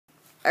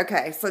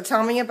Okay, so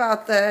tell me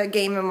about the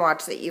Game &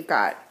 Watch that you've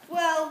got.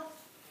 Well,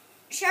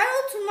 shout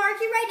out to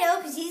Marky Rydell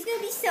because he's going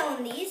to be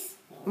selling these.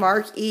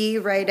 Mark E.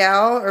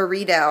 Rydell or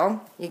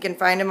Riedel. You can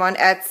find him on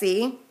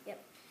Etsy.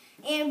 Yep.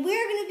 And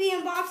we're going to be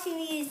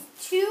unboxing these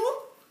 2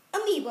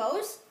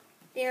 amiibos.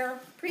 They're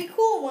pretty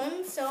cool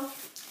ones, so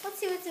let's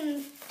see what's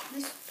in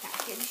this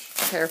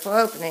package. Careful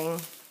opening.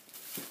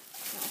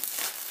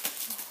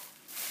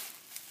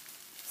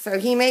 So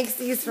he makes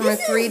these from a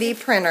 3D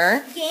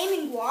printer.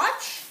 Gaming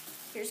watch.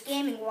 Here's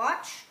gaming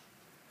watch.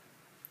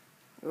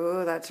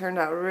 Ooh, that turned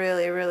out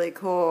really, really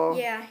cool.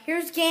 Yeah,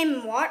 here's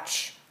gaming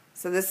watch.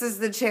 So this is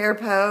the chair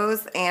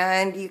pose,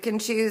 and you can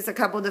choose a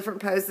couple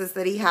different poses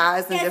that he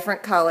has in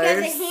different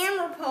colors. He has a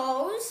hammer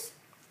pose.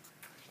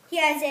 He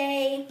has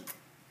a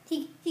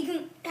he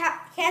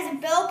has a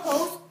bell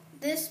pose.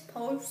 This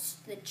pose,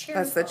 the chair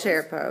pose. That's the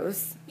chair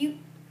pose. He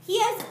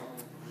has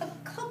a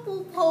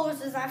couple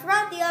poses. I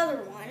forgot the other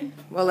one.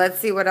 Well, let's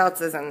see what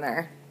else is in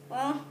there.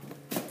 Well,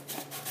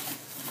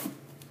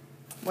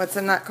 what's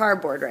in that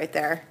cardboard right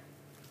there?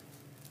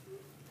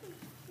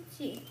 Let's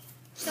see.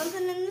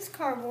 Something in this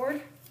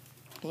cardboard.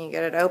 Can you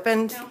get it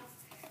opened? No.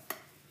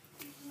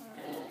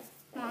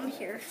 Mom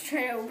here.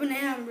 Try to open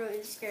it. I'm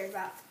really scared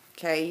about it.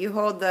 Okay, you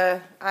hold the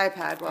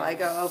iPad while I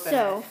go open it.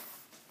 So,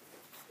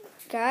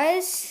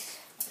 guys,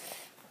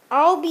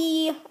 let's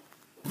see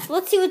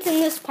what's in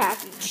this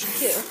package,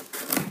 too.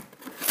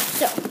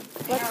 So,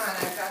 hang on,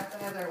 I've got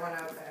the other one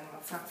open.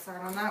 Let's not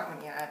start on that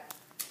one yet.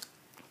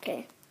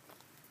 Okay,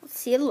 let's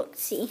see a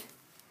look-see.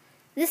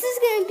 This is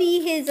going to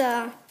be his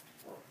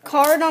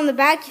card on the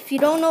back. If you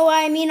don't know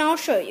what I mean, I'll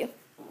show you.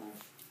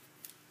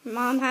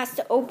 Mom has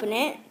to open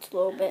it. It's a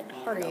little bit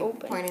hard to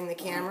open. Pointing the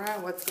camera?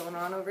 What's going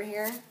on over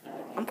here?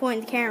 I'm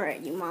pointing the camera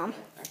at you, Mom.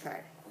 Okay.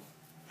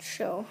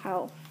 Show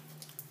how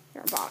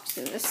you're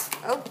unboxing this.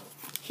 Oh.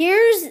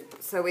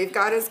 So we've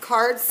got his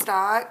card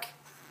stock.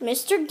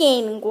 Mr.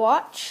 Gaming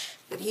Watch.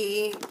 That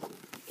he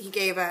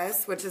gave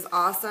us, which is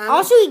awesome.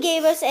 Also, he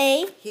gave us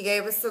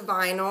the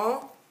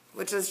vinyl,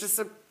 which is just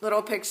a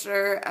little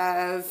picture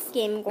of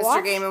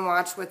Mr. Game &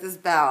 Watch with his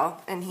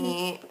bell. And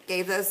he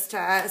gave those to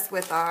us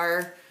with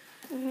our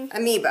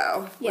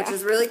amiibo, which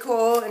is really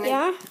cool. And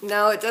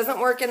no, it doesn't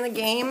work in the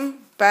game,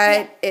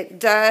 but it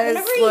does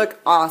look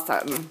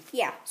awesome.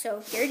 Yeah,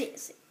 so here it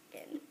is.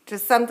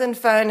 Just something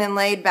fun and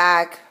laid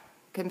back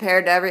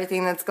compared to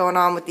everything that's going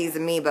on with these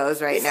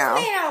amiibos right now.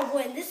 This is made out of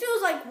wood. This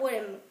feels like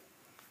wooden.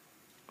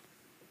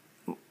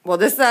 Well,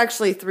 this is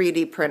actually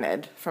 3D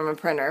printed from a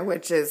printer,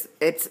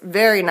 it's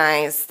very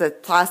nice. The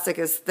plastic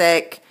is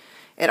thick.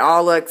 It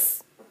all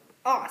looks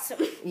awesome.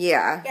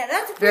 Yeah. Yeah,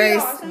 that's pretty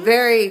awesome.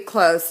 Very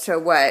close to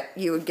what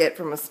you would get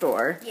from a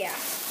store. Yeah,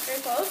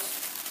 very close.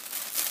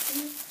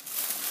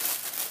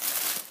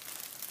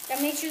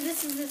 Gotta make sure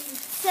this is a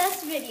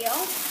success video.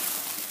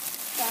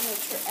 Gotta make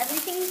sure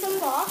everything's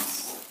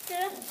unboxed.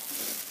 Okay,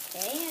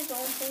 I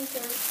don't think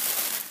there's...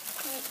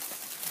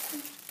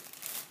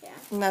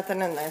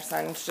 Nothing in there,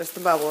 son. It's just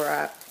the bubble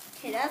wrap.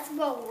 Okay, that's the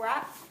bubble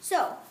wrap.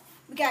 So,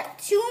 we got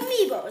 2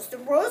 amiibos. The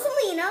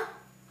Rosalina.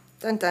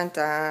 Dun dun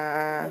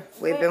dun.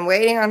 We've been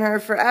waiting on her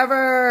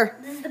forever.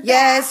 This is the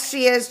yes,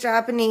 she is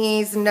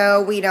Japanese.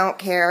 No, we don't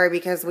care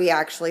because we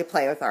actually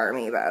play with our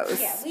amiibos.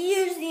 Yeah, we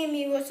use the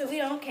amiibo, so we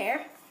don't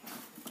care.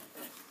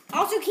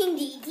 Also, King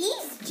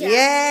Dede's Japanese.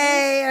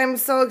 Yay! I'm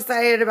so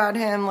excited about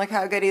him. Look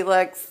how good he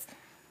looks.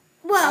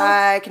 Well,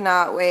 I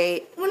cannot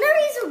wait. Whenever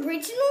he's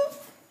original,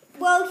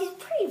 well, he's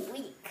pretty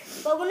weak.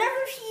 But whenever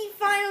he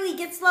finally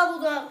gets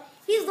leveled up,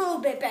 he's a little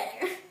bit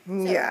better. So,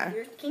 yeah.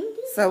 Here's King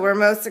Deity. So we're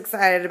most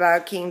excited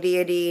about King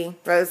Deity,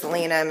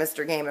 Rosalina, and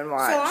Mr. Game &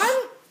 Watch. So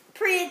I'm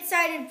pretty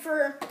excited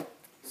for...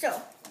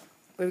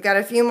 We've got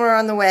a few more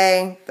on the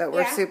way that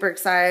we're super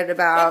excited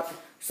about. Yep.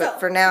 But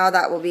for now,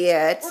 that will be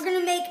it. We're going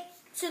to make...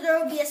 So there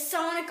will be a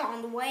Sonic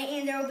on the way,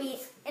 and there will be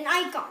an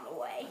Ike on the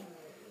way.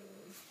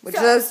 Which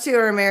those 2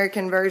 are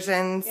American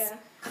versions. Yeah.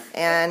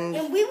 And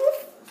we will...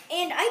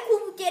 And Ike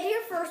will get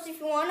here first if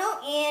you want to.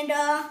 And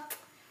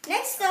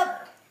next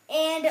up...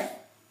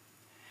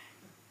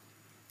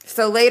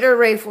 So later,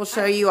 Rafe will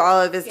show you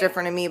all of his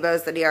different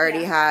amiibos that he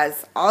already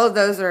has. All of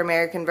those are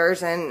American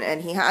version,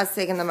 and he has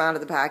taken them out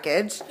of the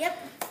package. Yep.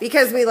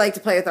 Because we like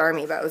to play with our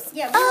amiibos.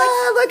 Yeah.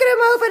 Look at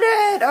him open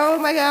it! Oh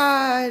my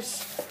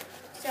gosh!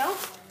 So?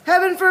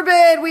 Heaven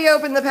forbid we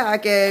open the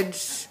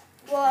package.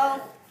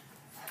 Well,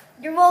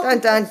 you're welcome.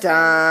 Dun dun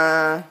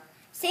dun.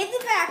 Save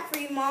the back for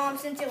you, Mom,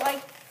 since you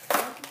like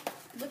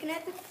looking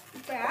at the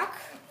back.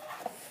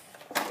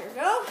 There we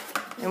go.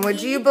 And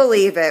would you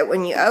believe it?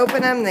 When you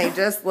open them, they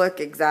just look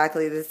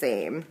exactly the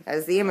same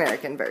as the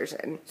American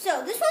version.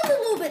 So, this one's a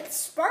little bit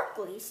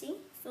sparkly, see?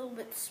 It's a little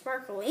bit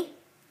sparkly.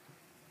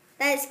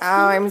 That is cute.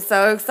 Oh, I'm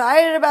so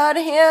excited about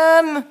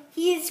him.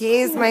 He's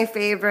cool. My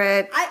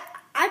favorite. I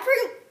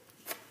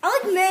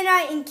like Meta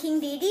Knight and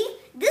King Dedede.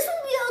 This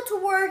will be able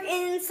to work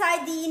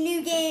inside the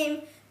new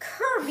game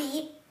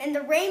Kirby and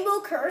the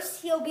Rainbow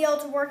Curse. He'll be able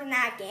to work in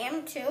that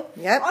game too.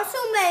 Yep. Also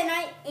Meta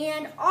Knight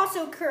and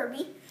also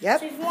Kirby. Yep.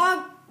 So if you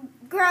want to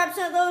grab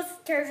some of those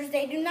characters.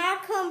 They do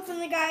not come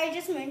from the guy I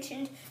just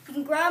mentioned. You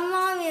can grab them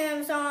on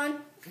Amazon.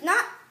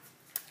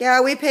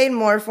 Yeah, we paid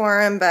more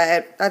for them,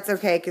 but that's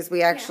okay because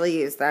we actually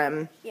use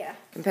them. Yeah.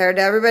 Compared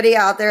to everybody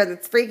out there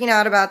that's freaking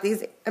out about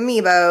these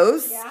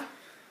amiibos. Yeah.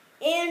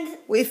 And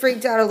we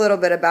freaked out a little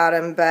bit about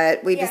them,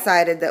 but we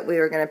decided that we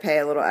were going to pay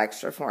a little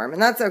extra for them,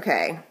 and that's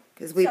okay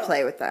because we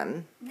play with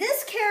them.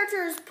 This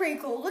character is pretty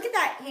cool. Look at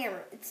that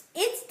hammer.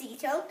 It's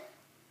detailed.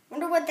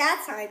 Wonder what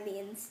that sign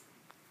means.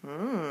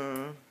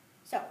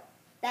 So,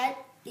 that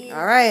is...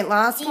 All right,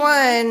 last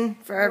one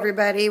for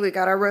everybody. We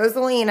got our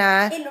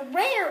Rosalina. And a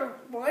rare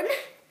one.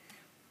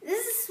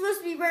 This is supposed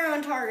to be rare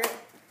on Target.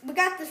 We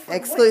got this for...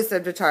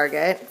 Exclusive to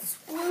Target.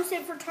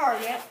 Exclusive for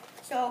Target.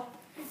 So,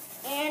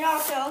 and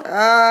also...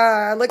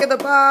 look at the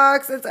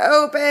box. It's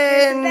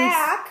open.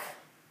 Back.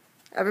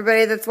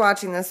 Everybody that's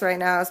watching this right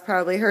now is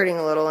probably hurting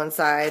a little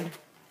inside.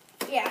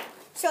 Yeah.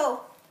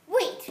 So,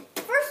 wait.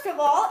 First of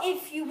all,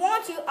 if you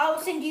want to, I will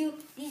send you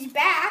these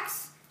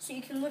backs so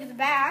you can look at the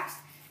backs.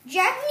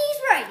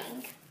 Japanese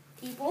writing,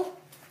 people.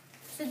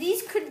 So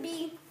these could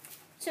be,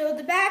 so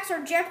the backs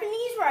are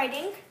Japanese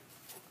writing.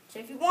 So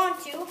if you want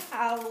to,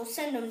 I will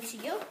send them to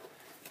you.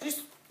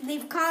 Just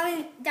leave a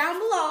comment down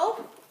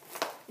below.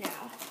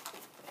 Now,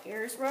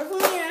 here's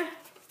Rosalina.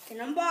 Get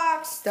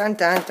unboxed. Dun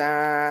dun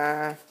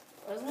dun.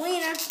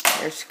 Rosalina.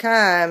 Here she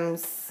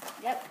comes.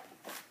 Yep.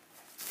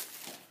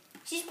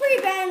 She's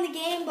pretty bad in the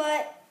game,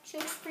 but she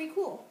looks pretty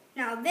cool.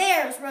 Now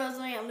there's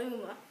Rosalina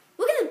Luma.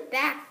 Look at the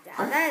back there.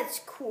 That's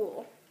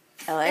cool.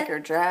 I like her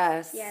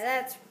dress. Yeah,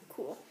 that's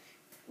cool.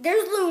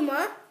 There's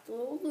Luma.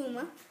 Little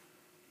Luma.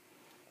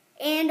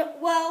 And,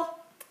 well,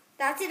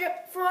 that's it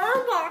for our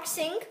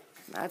unboxing.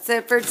 That's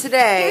it for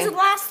today. Here's a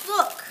last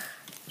look.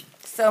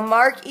 So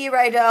Mark E.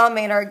 Rydell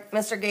made our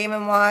Mr.game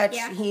 & Watch.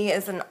 Yeah. He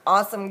is an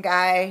awesome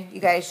guy.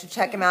 You guys should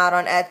check him out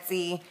on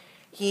Etsy.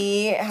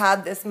 He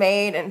had this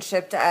made and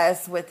shipped to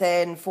us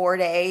within 4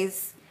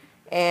 days.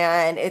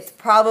 And it's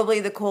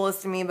probably the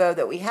coolest amiibo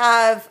that we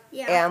have.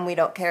 Yeah. And we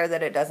don't care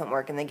that it doesn't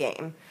work in the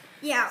game.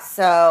 Yeah.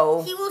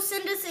 So he will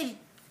send us a...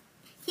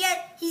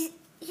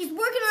 He's working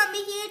on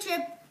making a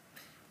chip,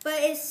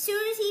 but as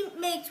soon as he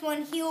makes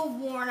one, he will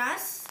warn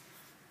us.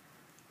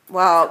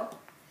 Well...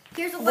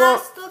 Here's a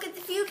last look at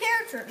the few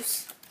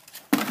characters.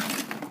 Take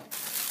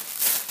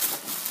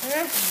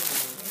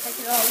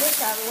all this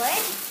out of the way.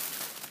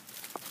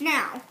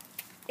 Now,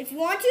 if you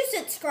want to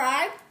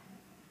subscribe,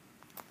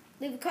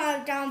 leave a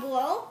comment down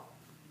below.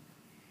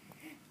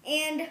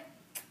 And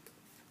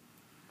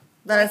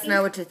let us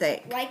know what you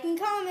think. Like and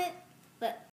comment.